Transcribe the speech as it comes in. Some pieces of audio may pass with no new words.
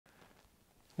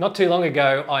Not too long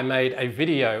ago, I made a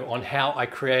video on how I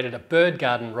created a bird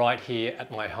garden right here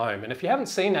at my home. And if you haven't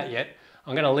seen that yet,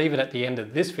 I'm going to leave it at the end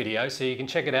of this video so you can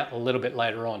check it out a little bit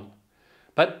later on.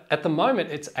 But at the moment,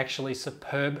 it's actually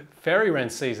superb fairy-wren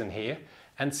season here,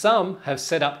 and some have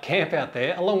set up camp out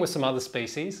there along with some other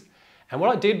species. And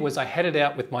what I did was I headed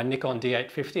out with my Nikon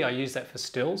D850, I use that for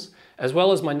stills, as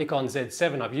well as my Nikon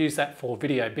Z7, I've used that for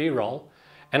video B-roll,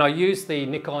 and I used the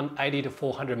Nikon 80 to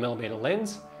 400mm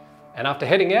lens. And after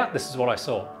heading out, this is what I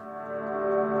saw.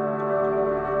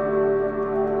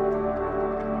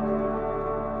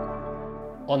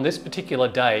 On this particular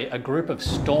day, a group of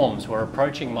storms were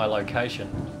approaching my location.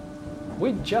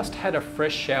 We'd just had a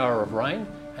fresh shower of rain,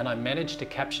 and I managed to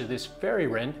capture this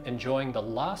fairy-wren enjoying the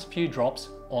last few drops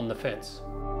on the fence.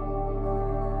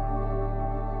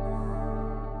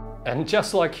 And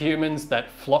just like humans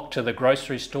that flock to the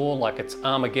grocery store like it's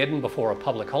Armageddon before a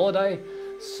public holiday,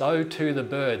 so too the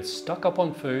birds stock up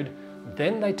on food,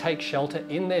 then they take shelter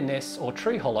in their nests or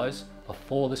tree hollows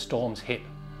before the storms hit.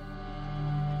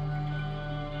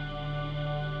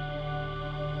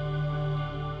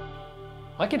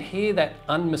 I could hear that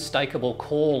unmistakable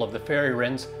call of the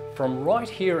fairy-wrens from right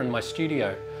here in my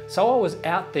studio, so I was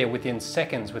out there within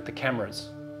seconds with the cameras.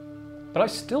 But I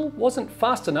still wasn't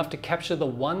fast enough to capture the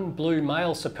one blue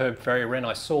male superb fairy-wren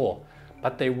I saw,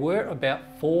 but there were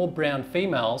about 4 brown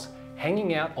females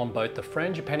hanging out on both the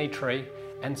frangipani tree,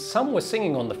 and some were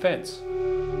singing on the fence.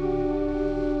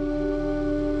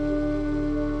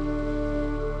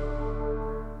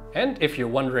 And if you're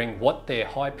wondering what their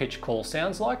high-pitched call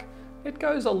sounds like, it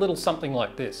goes a little something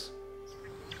like this.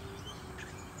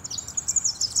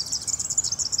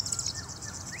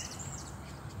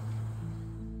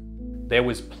 There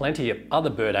was plenty of other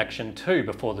bird action too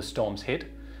before the storms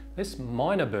hit. This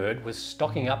minor bird was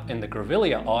stocking up in the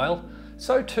grevillea aisle,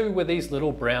 so too were these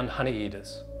little brown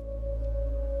honeyeaters.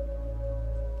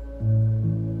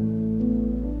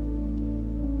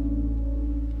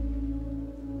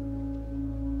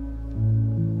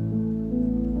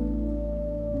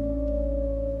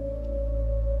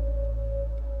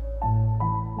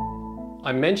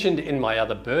 I mentioned in my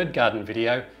other bird garden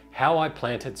video how I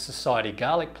planted society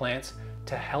garlic plants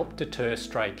to help deter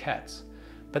stray cats.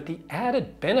 But the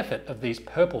added benefit of these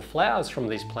purple flowers from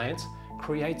these plants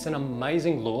creates an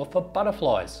amazing lure for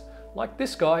butterflies, like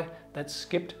this guy that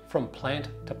skipped from plant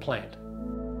to plant.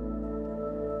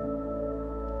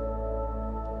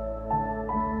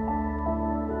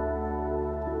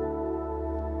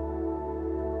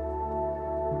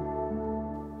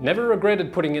 Never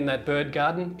regretted putting in that bird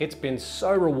garden. It's been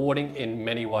so rewarding in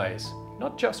many ways,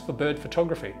 not just for bird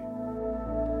photography.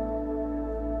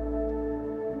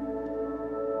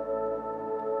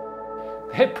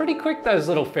 They're pretty quick, those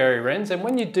little fairy-wrens, and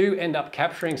when you do end up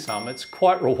capturing some, it's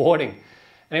quite rewarding.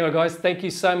 Anyway guys, thank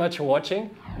you so much for watching.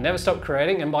 Never stop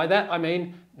creating, and by that I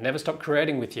mean never stop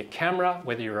creating with your camera,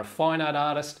 whether you're a fine art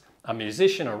artist, a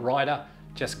musician, a writer,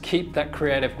 just keep that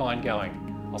creative mind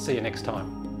going. I'll see you next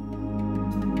time.